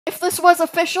If this was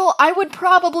official, I would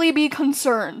probably be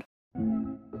concerned. Hey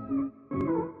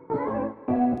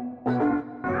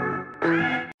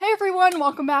everyone,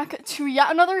 welcome back to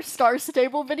yet another Star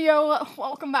Stable video.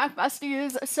 Welcome back,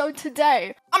 besties. So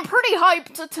today, I'm pretty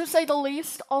hyped to say the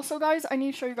least. Also guys, I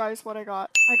need to show you guys what I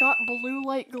got. I got blue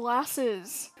light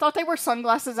glasses. Thought they were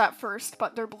sunglasses at first,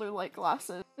 but they're blue light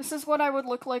glasses. This is what I would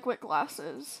look like with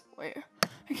glasses. Wait,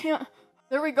 I can't.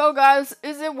 There we go, guys.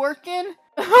 Is it working?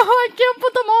 I can't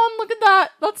put them on. Look at that.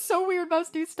 That's so weird,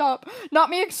 bestie. Stop. Not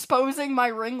me exposing my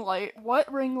ring light.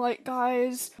 What ring light,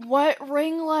 guys? What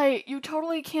ring light? You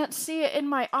totally can't see it in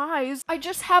my eyes. I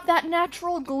just have that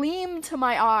natural gleam to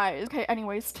my eyes. Okay,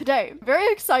 anyways, today, very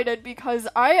excited because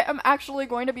I am actually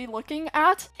going to be looking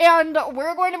at, and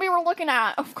we're going to be looking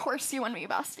at, of course, you and me,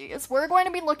 besties. We're going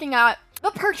to be looking at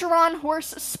the PERCHERON horse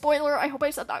spoiler. I hope I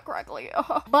said that correctly.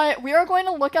 But we are going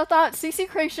to look at that. CC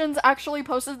Creations actually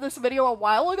posted this video a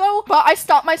while ago, but I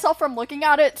stopped myself from looking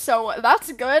at it, so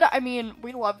that's good. I mean,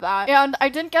 we love that. And I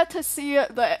didn't get to see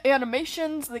the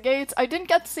animations, the gaits. I didn't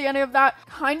get to see any of that.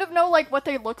 Kind of know like what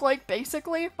they look like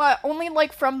basically, but only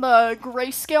like from the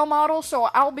grayscale model, so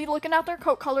I'll be looking at their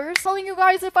coat colors, telling you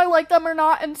guys if I like them or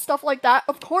not and stuff like that.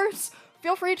 Of course,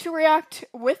 feel free to react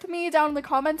with me down in the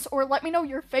comments or let me know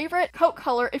your favorite coat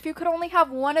color. If you could only have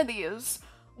one of these,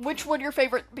 which would your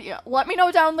favorite be? Let me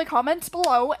know down in the comments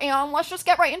below, and let's just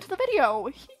get right into the video.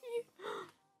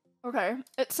 Okay,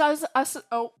 it says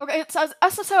SSO. Okay, it says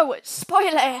SSO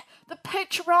spoiler, the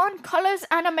PERCHERON colors,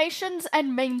 animations,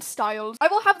 and main styles. I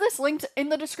will have this linked in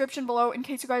the description below in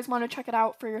case you guys want to check it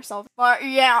out for yourself. But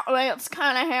yeah, that's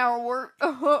kind of how it works.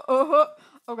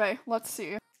 Okay, let's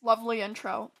see. Lovely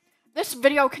intro. This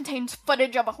video contains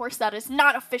footage of a horse that is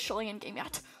not officially in game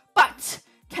yet, but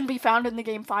can be found in the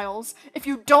game files. If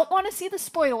you don't want to see the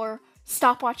spoiler,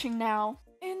 stop watching now.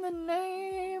 In the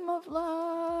name of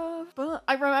love. But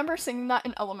I remember singing that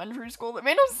in elementary school. They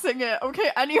made us sing it. Okay,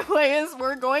 anyways,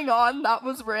 we're going on. That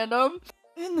was random.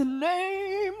 In the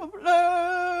name of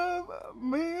love.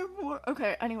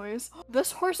 Okay, anyways.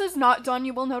 This horse is not done.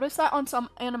 You will notice that on some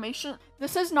animation.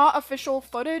 This is not official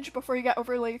footage. Before you get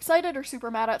overly excited or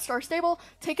super mad at Star Stable,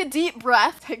 take a deep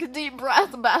breath. Take a deep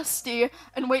breath, bestie.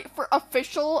 And wait for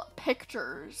official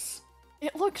pictures.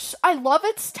 It looks, I love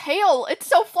its tail. It's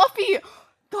so fluffy.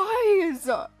 Guys,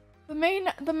 the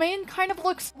mane kind of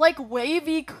looks like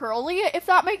wavy curly, if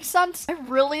that makes sense. I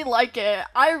really like it.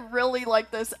 I really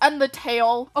like this. And the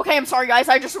tail. Okay, I'm sorry guys.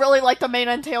 I just really like the mane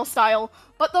and tail style.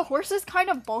 But the horse is kind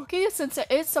of bulky since it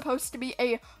is supposed to be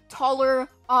a taller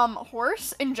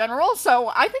horse in general. So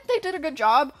I think they did a good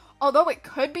job. Although it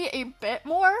could be a bit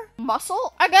more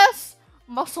muscle, I guess.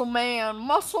 Muscle man,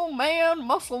 muscle man,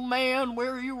 muscle man,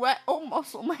 where are you at? Oh,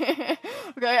 muscle man.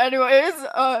 Okay, anyways,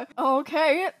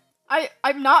 okay.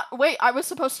 I'm not, wait, I was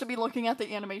supposed to be looking at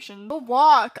the animation. The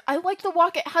walk, I like the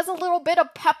walk. It has a little bit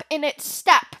of pep in its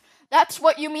step. That's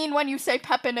what you mean when you say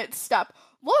pep in its step.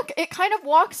 Look, it kind of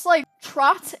walks like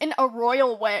trots in a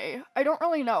royal way. I don't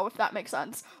really know if that makes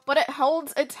sense, but it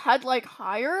holds its head like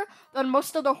higher than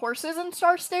most of the horses in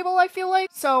Star Stable, I feel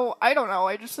like. So I don't know,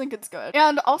 I just think it's good.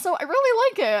 And also, I really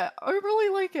like it. I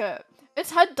really like it. Its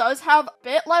head does have a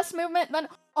bit less movement than,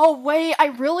 oh wait, I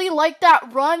really like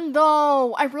that run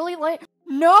though. I really like,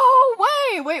 no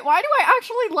way, wait, why do I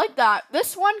actually like that?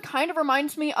 This one kind of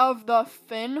reminds me of the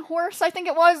Finn horse, I think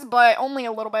it was, but only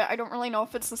a little bit. I don't really know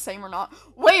if it's the same or not.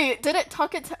 Wait, did it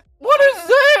tuck its, what is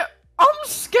it? I'm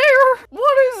scared.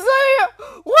 What is that?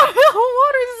 What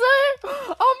is that?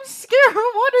 I'm scared.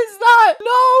 What is that?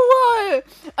 No way.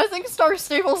 I think Star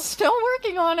Stable's still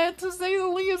working on it, to say the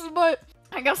least, but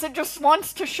I guess it just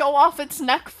wants to show off its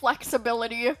neck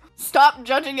flexibility. Stop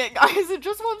judging it, guys. It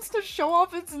just wants to show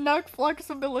off its neck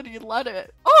flexibility. Let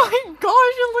it. Oh my gosh,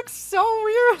 it looks so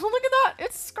weird. Look at that.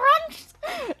 It's scrunched.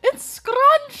 It's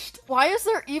scrunched. Why is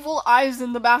there evil eyes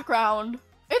in the background?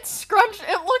 It's scrunched.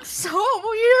 It looks so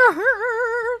weird.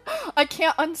 I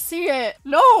can't unsee it.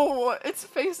 No, its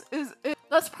face is it.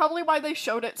 That's probably why they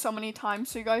showed it so many times,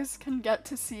 so you guys can get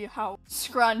to see how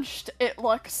scrunched it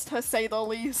looks, to say the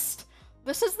least.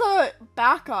 This is the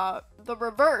backup, the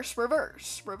reverse.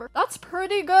 That's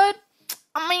pretty good.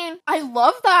 I mean, I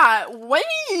love that. Wait,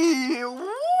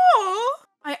 whoa.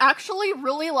 I actually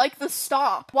really like the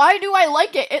stop. Why do I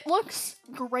like it? It looks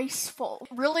graceful.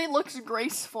 Really looks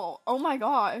graceful. Oh my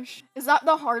gosh. Is that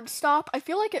the hard stop? I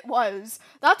feel like it was.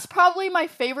 That's probably my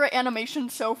favorite animation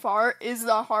so far, is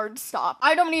the hard stop.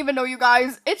 I don't even know, you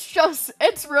guys.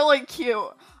 It's really cute.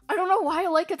 I don't know why I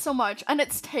like it so much. And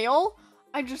its tail,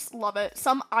 I just love it.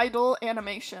 Some idle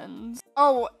animations.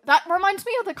 Oh, that reminds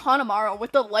me of the Connemara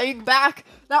with the leg back.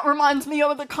 That reminds me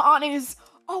of the Connies.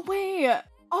 Oh wait,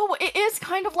 Oh, it is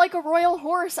kind of like a royal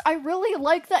horse. I really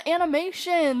like the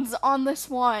animations on this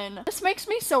one. This makes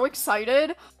me so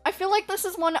excited. I feel like this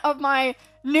is one of my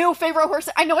new favorite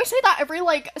horses. I know I say that every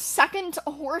like second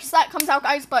horse that comes out,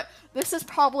 guys, but this is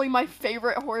probably my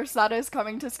favorite horse that is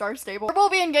coming to Star Stable. It will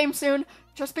be in game soon,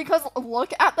 just because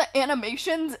look at the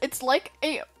animations. It's like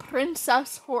a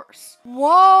princess horse.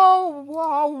 Whoa,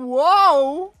 whoa,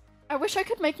 whoa. I wish I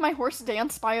could make my horse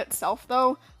dance by itself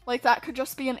though. Like that could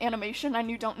just be an animation and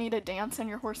you don't need a dance and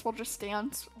your horse will just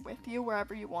dance with you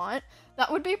wherever you want.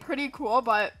 That would be pretty cool,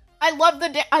 but I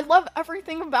love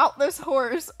everything about this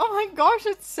horse. Oh my gosh,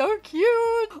 it's so cute.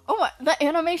 Oh, the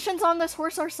animations on this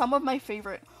horse are some of my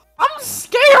favorite. I'm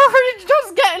scared, it's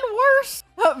just getting worse.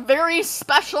 A very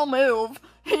special move.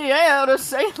 Yeah, to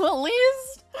say the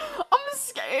least. I'm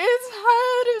scared, his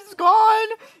head is gone.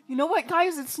 You know what,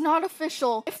 guys? It's not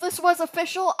official. If this was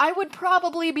official, I would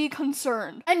probably be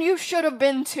concerned. And you should have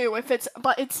been too,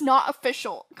 but it's not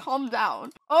official. Calm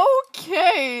down.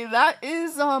 Okay, that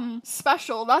is,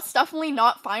 special. That's definitely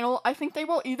not final. I think they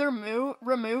will either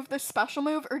remove the special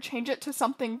move or change it to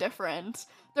something different.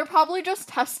 They're probably just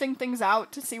testing things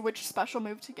out to see which special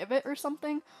move to give it or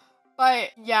something.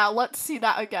 But yeah, let's see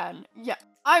that again. Yeah.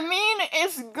 I mean,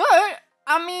 it's good.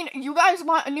 I mean, you guys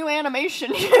want a new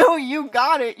animation. You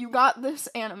got it. You got this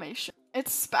animation.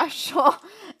 It's special.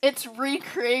 It's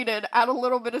recreated. Add a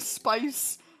little bit of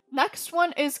spice. Next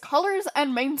one is colors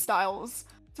and main styles.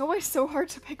 It's always so hard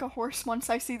to pick a horse once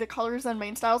I see the colors and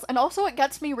main styles, and also it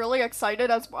gets me really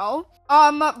excited as well.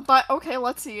 But okay,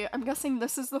 let's see. I'm guessing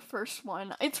this is the first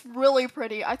one. It's really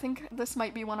pretty. I think this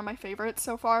might be one of my favorites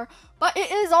so far, but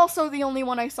it is also the only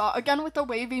one I saw. Again, with the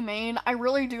wavy mane. I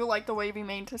really do like the wavy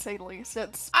mane, to say the least.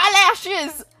 It's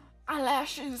eyelashes!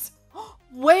 Eyelashes.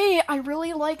 Wait, I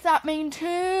really like that mane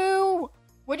too.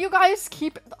 Would you guys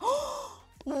keep it?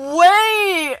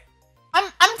 Wait!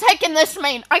 I'm taking this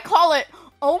mane. I call it.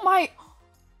 Oh my,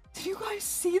 did you guys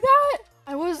see that?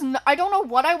 I don't know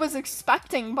what I was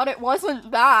expecting, but it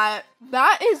wasn't that.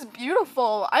 That is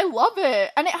beautiful. I love it.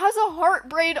 And it has a heart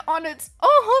braid on its,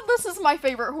 oh, this is my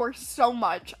favorite horse so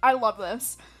much. I love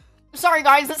this. Sorry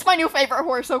guys, it's my new favorite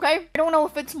horse, okay? I don't know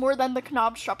if it's more than the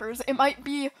knabstruppers. It might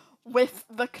be with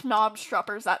the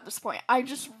knabstruppers at this point. I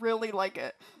just really like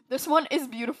it. This one is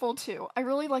beautiful too. I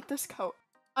really like this coat.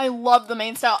 I love the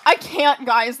mane style. I can't,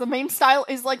 guys. The mane style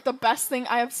is like the best thing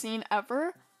I have seen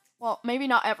ever. Well, maybe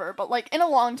not ever, but like in a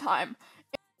long time.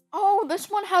 Oh, this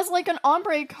one has like an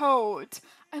ombre coat.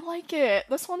 I like it.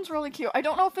 This one's really cute. I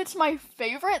don't know if it's my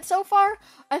favorite so far.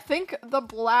 I think the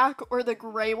black or the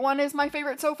gray one is my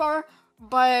favorite so far,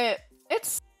 but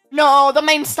it's... No, the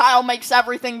main style makes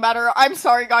everything better. I'm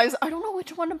sorry, guys. I don't know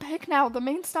which one to pick now. The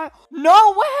main style.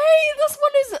 No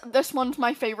way! This one's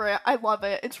my favorite. I love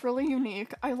it. It's really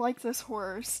unique. I like this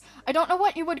horse. I don't know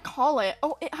what you would call it.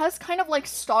 Oh, it has kind of like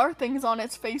star things on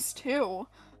its face too.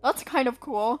 That's kind of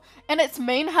cool. And its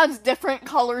mane has different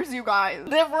colors, you guys.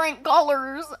 Different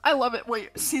colors. I love it.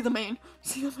 Wait, see the mane.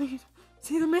 See the mane.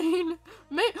 See the mane.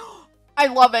 Mane. I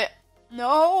love it.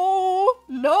 No.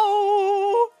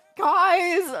 No.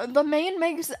 Guys, the mane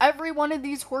makes every one of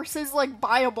these horses, like,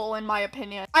 buyable, in my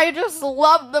opinion. I just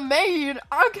love the mane.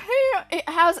 Okay, it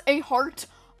has a heart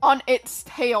on its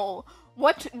tail.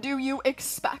 What do you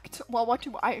expect? Well, what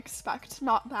do I expect?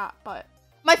 Not that, but...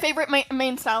 My favorite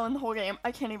mane style in the whole game.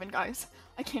 I can't even, guys.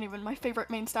 I can't even. My favorite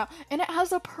mane style. And it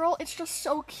has a pearl. It's just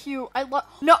so cute. I love...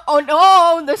 No, oh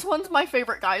no! This one's my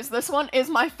favorite, guys. This one is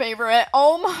my favorite.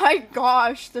 Oh my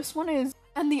gosh. This one is...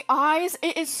 And the eyes,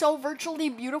 it is so virtually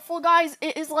beautiful, guys.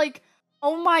 It is like,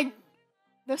 oh my,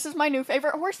 this is my new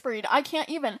favorite horse breed. I can't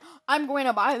even. I'm going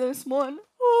to buy this one.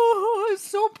 Oh, it's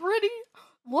so pretty.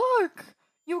 Look,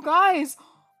 you guys.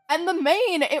 And the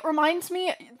mane, it reminds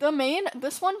me, the mane,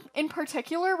 this one in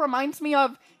particular reminds me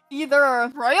of either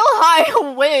Royal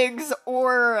High wigs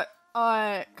or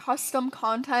custom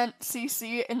content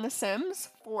CC in The Sims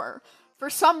 4. For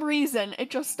some reason,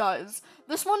 it just does.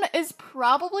 This one is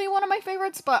probably one of my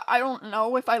favorites, but I don't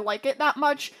know if I like it that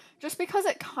much, just because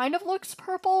it kind of looks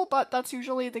purple, but that's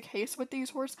usually the case with these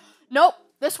horses. Nope,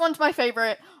 this one's my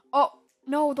favorite. Oh,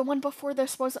 no, the one before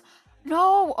this was...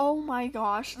 No, oh my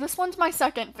gosh. This one's my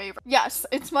second favorite. Yes,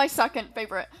 it's my second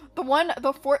favorite.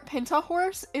 The Fort Pinta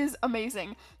horse is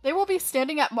amazing. They will be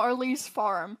standing at Marley's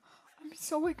farm. I'm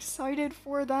so excited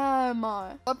for them.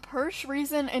 The Perche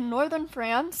reason in northern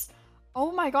France...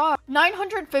 Oh my god,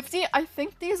 950. I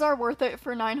think these are worth it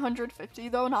for 950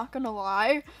 though, not gonna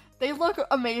lie. They look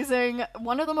amazing.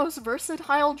 One of the most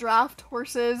versatile draft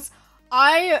horses.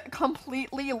 I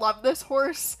completely love this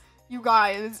horse, you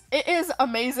guys. It is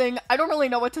amazing. I don't really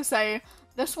know what to say.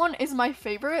 This one is my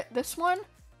favorite. This one,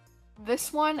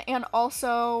 this one and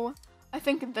also I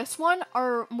think this one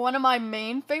are one of my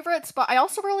main favorites, but I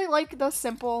also really like the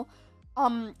simple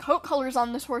coat colors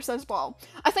on this horse as well.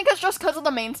 I think it's just because of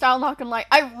the mane style, not gonna lie.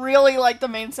 I really like the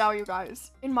mane style, you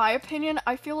guys. In my opinion,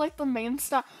 I feel like the mane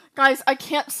style, guys, I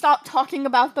can't stop talking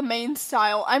about the mane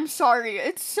style. I'm sorry,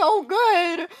 it's so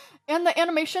good. And the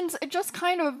animations, it just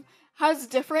kind of has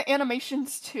different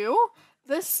animations too.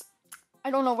 This,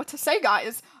 I don't know what to say,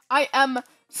 guys. I am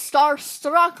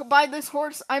starstruck by this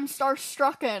horse. I'm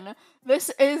starstrucken.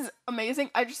 This is amazing.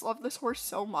 I just love this horse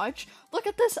so much. Look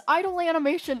at this idle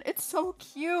animation. It's so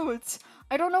cute.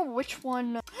 I don't know which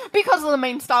one. Because of the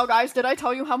mane style, guys. Did I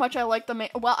tell you how much I like the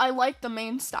mane? Well, I like the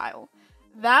mane style.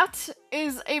 That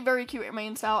is a very cute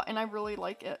mane style, and I really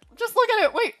like it. Just look at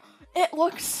it. Wait. It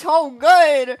looks so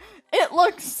good. It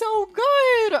looks so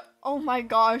good. Oh my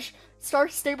gosh. Star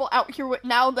Stable out here with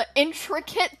now the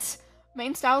intricate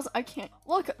mane styles. I can't.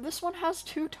 Look, this one has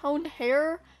two-toned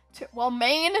hair. Well,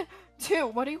 mane, too.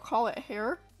 What do you call it?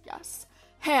 Hair? Yes.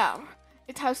 Hair.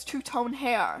 It has two-tone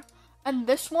hair. And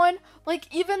this one,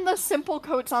 like, even the simple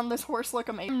coats on this horse look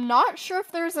amazing. I'm not sure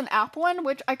if there's an app one,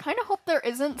 which I kind of hope there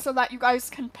isn't so that you guys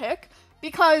can pick,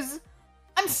 because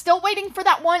I'm still waiting for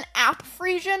that one app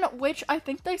Frisian, which I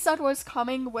think they said was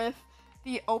coming with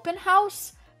the open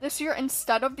house this year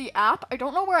instead of the app. I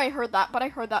don't know where I heard that, but I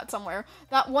heard that somewhere.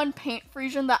 That one paint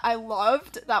Frisian that I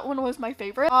loved, that one was my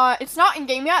favorite. It's not in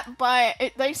game yet, but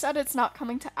they said it's not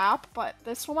coming to app, but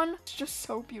this one is just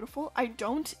so beautiful. I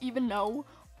don't even know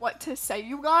what to say,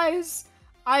 you guys.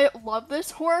 I love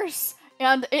this horse,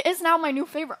 and it is now my new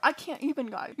favorite. I can't even,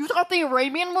 guys. You thought the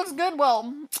Arabian was good?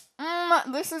 Well,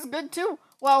 this is good too.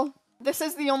 Well, this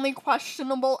is the only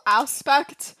questionable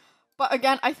aspect, but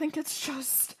again, I think it's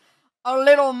just a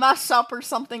little mess up or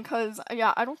something, because,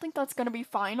 yeah, I don't think that's gonna be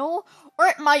final, or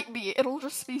it might be. It'll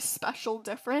just be special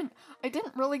different. I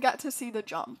didn't really get to see the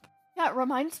jump. Yeah, it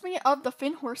reminds me of the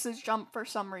Finn horse's jump for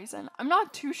some reason. I'm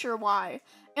not too sure why.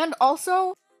 And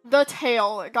also, the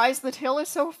tail. Guys, the tail is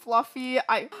so fluffy.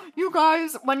 You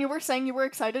guys, when you were saying you were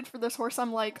excited for this horse,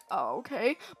 I'm like, oh,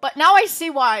 okay. But now I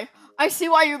see why. I see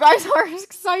why you guys are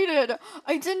excited.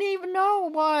 I didn't even know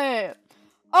what.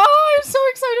 Oh, I'm so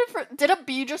excited for— Did a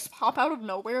bee just pop out of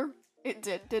nowhere? It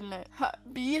did, didn't it?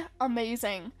 Be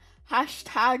amazing.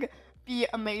 Hashtag be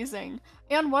amazing.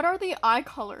 And what are the eye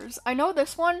colors? I know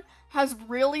this one has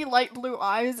really light blue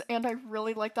eyes, and I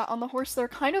really like that on the horse. They're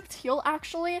kind of teal,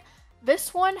 actually.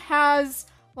 This one has,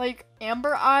 like,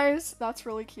 amber eyes. That's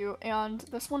really cute. And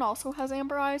this one also has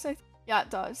amber eyes, yeah, it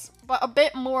does. But a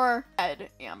bit more red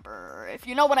amber, if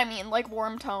you know what I mean, like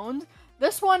warm toned.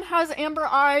 This one has amber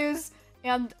eyes,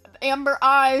 and amber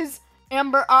eyes,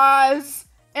 amber eyes,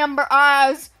 amber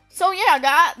eyes. So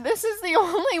yeah, this is the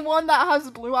only one that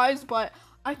has blue eyes, but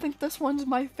I think this one's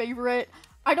my favorite.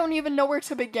 I don't even know where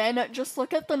to begin. Just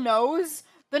look at the nose.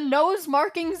 The nose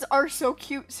markings are so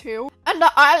cute too. And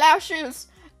the eyelashes.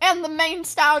 And the mane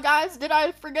style, guys. Did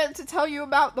I forget to tell you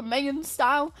about the mane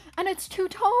style? And it's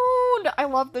two-toned. I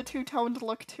love the two-toned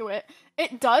look to it.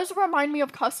 It does remind me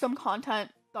of custom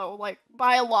content though, like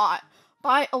by a lot.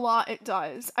 By a lot, it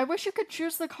does. I wish you could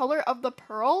choose the color of the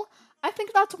pearl. I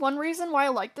think that's one reason why I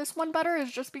like this one better,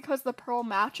 is just because the pearl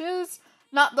matches.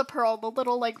 Not the pearl, the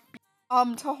little, like,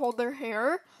 to hold their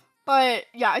hair. But,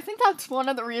 yeah, I think that's one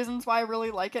of the reasons why I really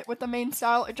like it with the mane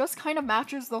style. It just kind of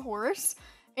matches the horse.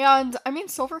 And, I mean,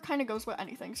 silver kind of goes with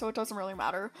anything, so it doesn't really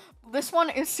matter. This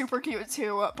one is super cute,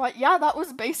 too. But, yeah, that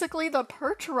was basically the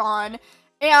Percheron.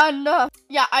 And,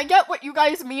 yeah, I get what you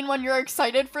guys mean when you're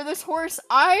excited for this horse.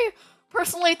 I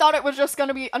personally thought it was just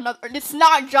gonna be another— It's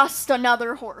not just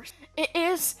another horse. It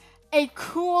is a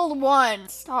cool one.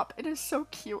 Stop. It is so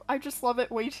cute. I just love it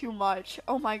way too much.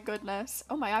 Oh my goodness.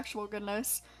 Oh my actual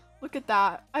goodness. Look at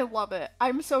that. I love it.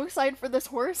 I'm so excited for this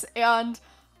horse, and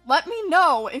let me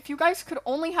know if you guys could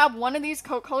only have one of these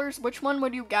coat colors, which one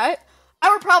would you get? I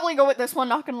would probably go with this one,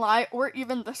 not gonna lie, or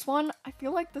even this one. I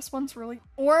feel like this one's really—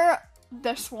 Or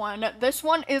this one. This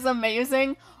one is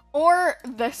amazing. Or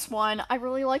this one. I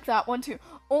really like that one too.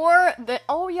 Or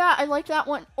oh yeah, I like that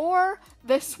one. Or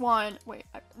this one. Wait,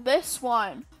 this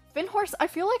one. Finn horse. I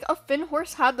feel like a Finn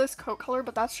horse had this coat color,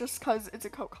 but that's just because it's a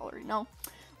coat color, you know?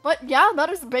 But yeah,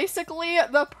 that is basically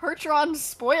the Percheron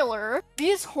spoiler.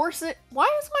 These horses—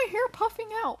 Why is my hair puffing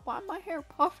out? Why my hair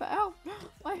puff out?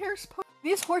 My hair's puffing.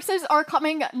 These horses are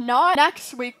coming not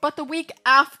next week, but the week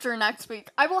after next week.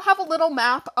 I will have a little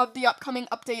map of the upcoming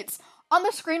updates on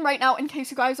the screen right now in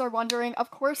case you guys are wondering. Of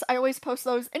course, I always post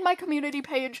those in my community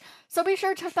page, so be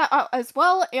sure to check that out as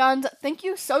well. And thank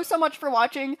you so much for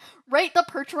watching. Rate the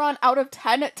Percheron out of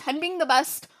 10, 10 being the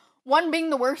best, 1 being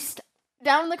the worst,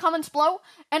 down in the comments below.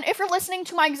 And if you're listening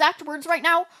to my exact words right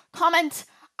now, comment,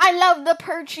 "I love the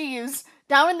Perchies,"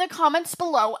 down in the comments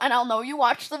below, and I'll know you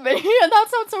watched the video. That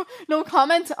sounds so, no,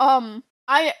 comment,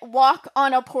 "I walk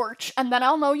on a porch," and then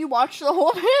I'll know you watched the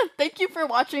whole video. Thank you for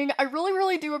watching. I really,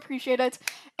 really do appreciate it.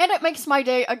 And it makes my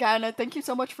day again. Thank you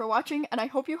so much for watching, and I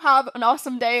hope you have an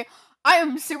awesome day. I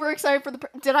am super excited for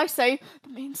did I say the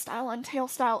main style and tail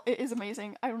style? It is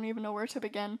amazing. I don't even know where to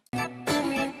begin.